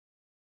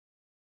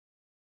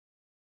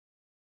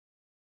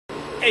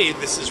Hey,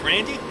 this is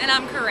Randy. And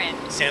I'm Corinne.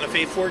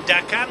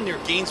 SantaFeFord.com near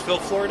Gainesville,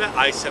 Florida,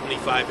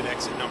 I-75 and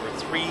exit number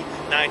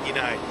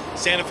 399.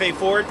 Santa Fe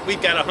Ford,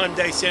 we've got a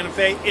Hyundai Santa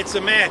Fe. It's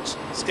a match.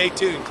 Stay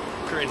tuned.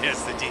 Corinne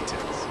has the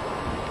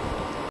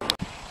details.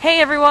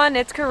 Hey everyone,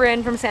 it's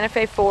Corinne from Santa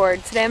Fe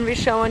Ford. Today I'm going to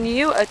be showing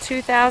you a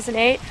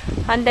 2008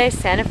 Hyundai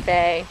Santa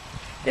Fe.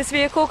 This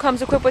vehicle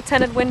comes equipped with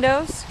tinted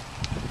windows,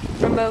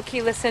 remote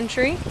keyless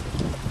entry,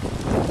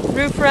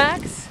 roof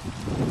racks,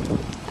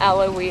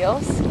 alloy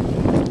wheels,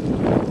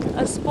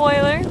 a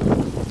spoiler,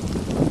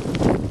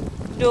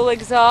 dual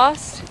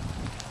exhaust,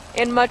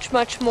 and much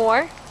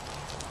more.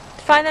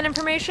 To find that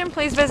information,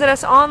 please visit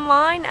us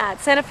online at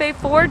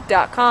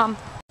SantaFeFord.com.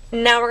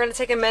 Now we're going to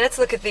take a minute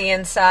to look at the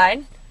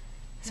inside.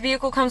 This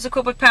vehicle comes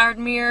equipped with powered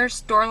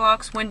mirrors, door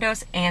locks,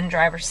 windows, and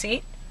driver's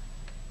seat.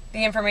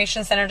 The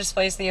information center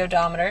displays the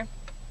odometer.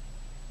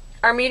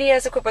 Our media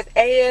is equipped with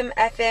AM,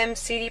 FM,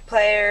 CD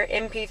player,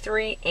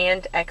 MP3,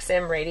 and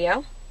XM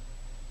radio.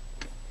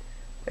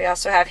 We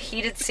also have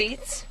heated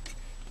seats,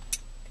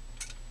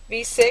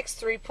 V6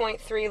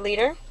 3.3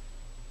 liter,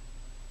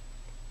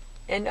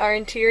 and our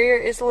interior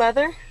is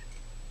leather.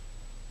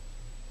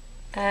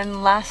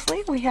 And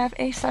lastly, we have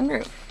a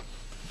sunroof.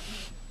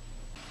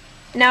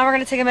 Now we're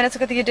going to take a minute to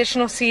look at the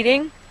additional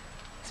seating.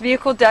 This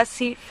vehicle does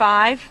seat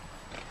 5.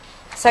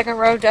 Second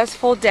row does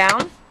fold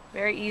down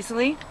very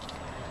easily.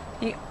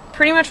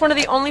 Pretty much one of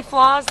the only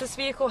flaws this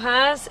vehicle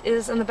has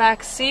is in the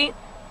back seat.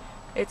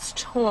 It's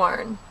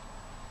torn.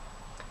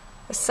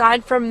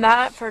 Aside from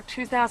that, for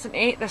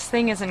 2008, this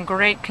thing is in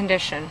great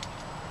condition.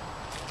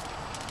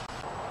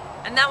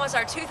 And that was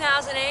our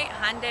 2008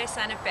 Hyundai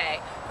Santa Fe.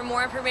 For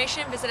more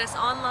information, visit us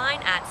online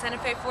at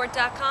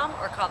SantaFeFord.com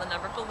or call the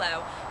number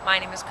below. My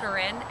name is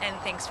Corinne, and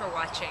thanks for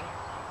watching.